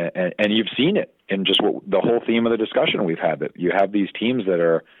 and you've seen it in just the whole theme of the discussion we've had, that you have these teams that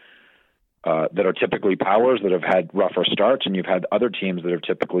are typically powers that have had rougher starts, and you've had other teams that are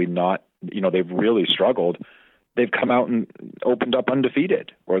typically not, they've really struggled. They've come out and opened up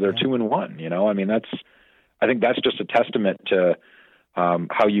undefeated, or they're 2-1. I think that's just a testament to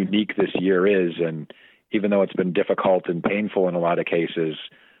how unique this year is. And even though it's been difficult and painful in a lot of cases,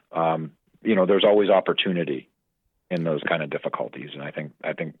 there's always opportunity in those kind of difficulties. And I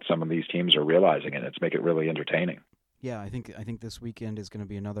think some of these teams are realizing it. It's make it really entertaining. Yeah, I think this weekend is going to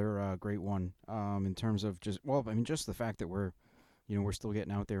be another great one. In terms of just the fact that we're still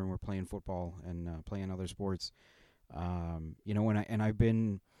getting out there and we're playing football and playing other sports. And I've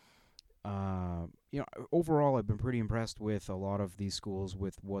been, overall, I've been pretty impressed with a lot of these schools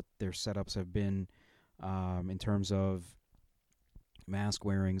with what their setups have been, in terms of mask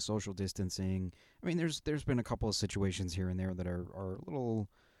wearing, social distancing. I mean, there's been a couple of situations here and there that are a little,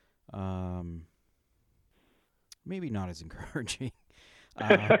 maybe not as encouraging.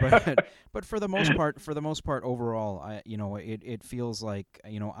 But for the most part, overall, it feels like,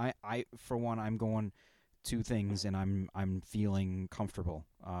 I for one, I'm going to things and I'm feeling comfortable.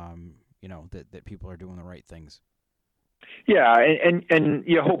 That people are doing the right things. Yeah, and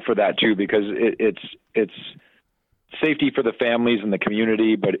you hope for that too, because it's safety for the families and the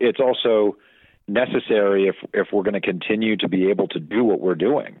community, but it's also necessary if we're going to continue to be able to do what we're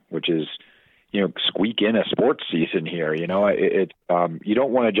doing, which is, squeak in a sports season here. You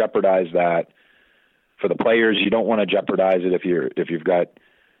don't want to jeopardize that for the players. You don't want to jeopardize it if you've got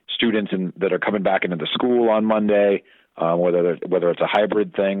students that are coming back into the school on Monday, whether it's a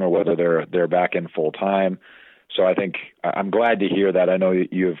hybrid thing or whether they're back in full time. So I think I'm glad to hear that. I know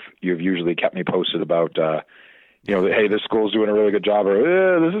you've usually kept me posted about, hey, this school's doing a really good job,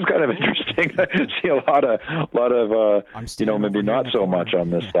 or this is kind of interesting. I see a lot of, maybe not so much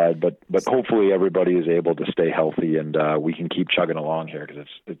on this side, but hopefully everybody is able to stay healthy and we can keep chugging along here, because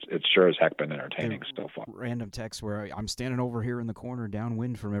it's sure as heck been entertaining so far. Random text where I'm standing over here in the corner,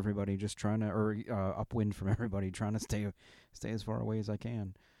 downwind from everybody, just trying to, or upwind from everybody, trying to stay as far away as I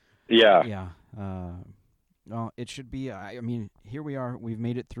can. Yeah. Yeah. Well, it should be. I mean, here we are. We've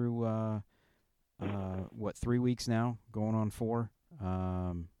made it through. 3 weeks now, going on 4.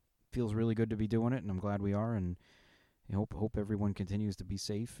 Feels really good to be doing it, and I'm glad we are, and I hope everyone continues to be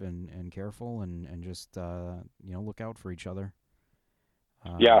safe and careful and just look out for each other.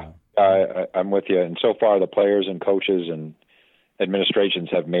 I'm with you. And so far, the players and coaches and administrations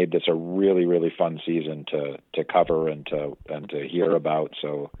have made this a really, really fun season to cover and to hear about.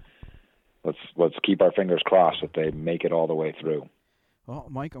 So let's keep our fingers crossed that they make it all the way through. Well,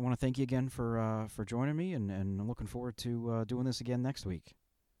 Mike, I want to thank you again for joining me, and I'm looking forward to doing this again next week.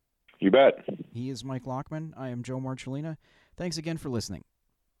 You bet. He is Mike Lockman. I am Joe Marcellina. Thanks again for listening.